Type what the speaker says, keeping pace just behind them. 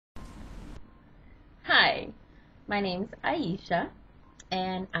My name's Aisha,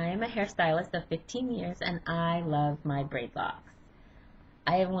 and I am a hairstylist of 15 years, and I love my braid locks.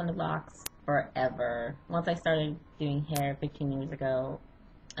 I have wanted locks forever. Once I started doing hair 15 years ago,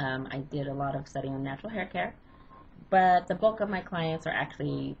 I did a lot of studying on natural hair care, but the bulk of my clients are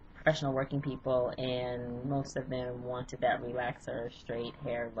actually professional working people, and most of them wanted that relaxer, straight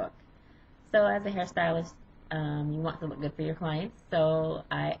hair look. So as a hairstylist, you want to look good for your clients, so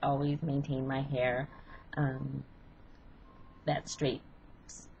I always maintain my hair um, that straight,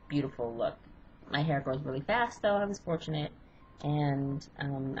 beautiful look. My hair grows really fast, though. I was fortunate, and I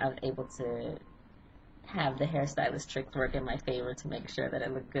was able to have the hairstylist tricks work in my favor to make sure that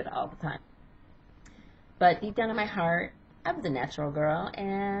it looked good all the time. But deep down in my heart, I was a natural girl,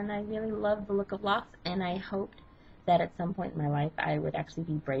 and I really loved the look of locks, and I hoped that at some point in my life I would actually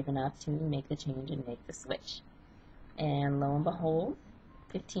be brave enough to make the change and make the switch. And lo and behold,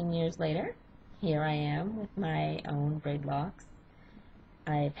 15 years later, here I am with my own braid locks.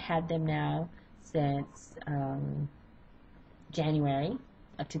 I've had them now since January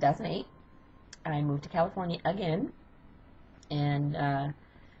of 2008. I moved to California again, and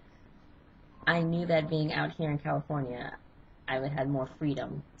I knew that being out here in California, I would have more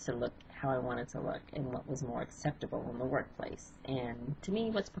freedom to look how I wanted to look and what was more acceptable in the workplace. And to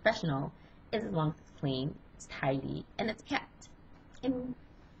me, what's professional is as long as it's clean, it's tidy, and it's kept. And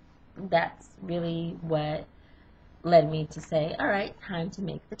that's really what led me to say, all right, time to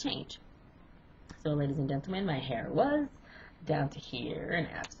make the change. So, ladies and gentlemen, my hair was down to here and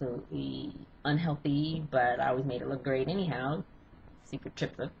absolutely unhealthy, but I always made it look great anyhow. Secret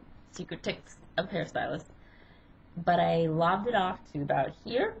tips of hairstylists. But I lobbed it off to about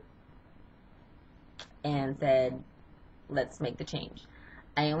here and said, let's make the change.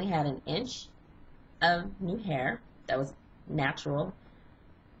 I only had an inch of new hair that was natural,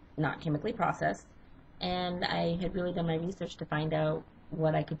 not chemically processed, and I had really done my research to find out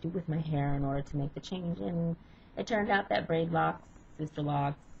what I could do with my hair in order to make the change. And it turned out that braid locks, sister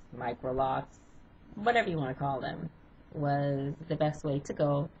locks, micro locks, whatever you want to call them, was the best way to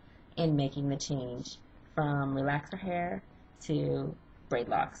go in making the change from relaxer hair to braid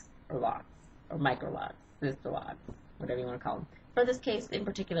locks or micro locks, sister locks, whatever you want to call them. For this case in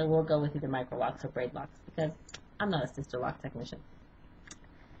particular, we'll go with either micro locks or braid locks because I'm not a sister lock technician.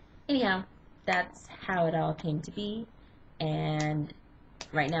 Anyhow, that's how it all came to be, and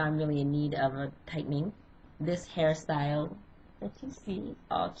right now I'm really in need of a tightening. This hairstyle that you see,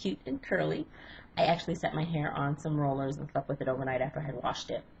 all cute and curly, I actually set my hair on some rollers and slept with it overnight after I had washed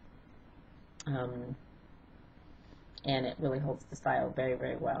it. And it really holds the style very,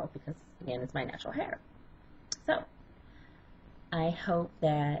 very well because, again, it's my natural hair. So, I hope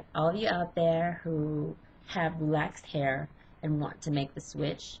that all of you out there who have relaxed hair and want to make the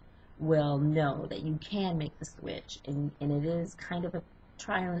switch will know that you can make the switch, and it is kind of a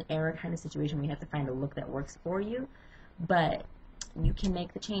trial and error kind of situation where you have to find a look that works for you, but you can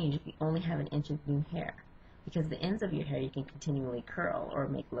make the change if you only have an inch of new hair, because the ends of your hair you can continually curl or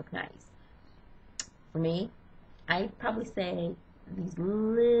make look nice. For me, I'd probably say these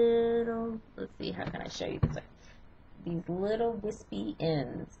little, let's see, how can I show you this? These little wispy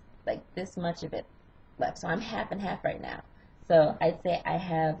ends, like this much of it left. So I'm half and half right now. So I'd say I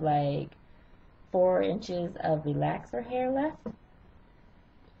have like 4 inches of relaxer hair left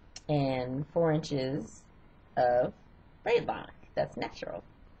and 4 inches of braid lock. That's natural.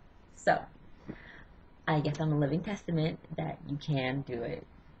 So I guess I'm a living testament that you can do it.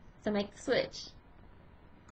 So make the switch.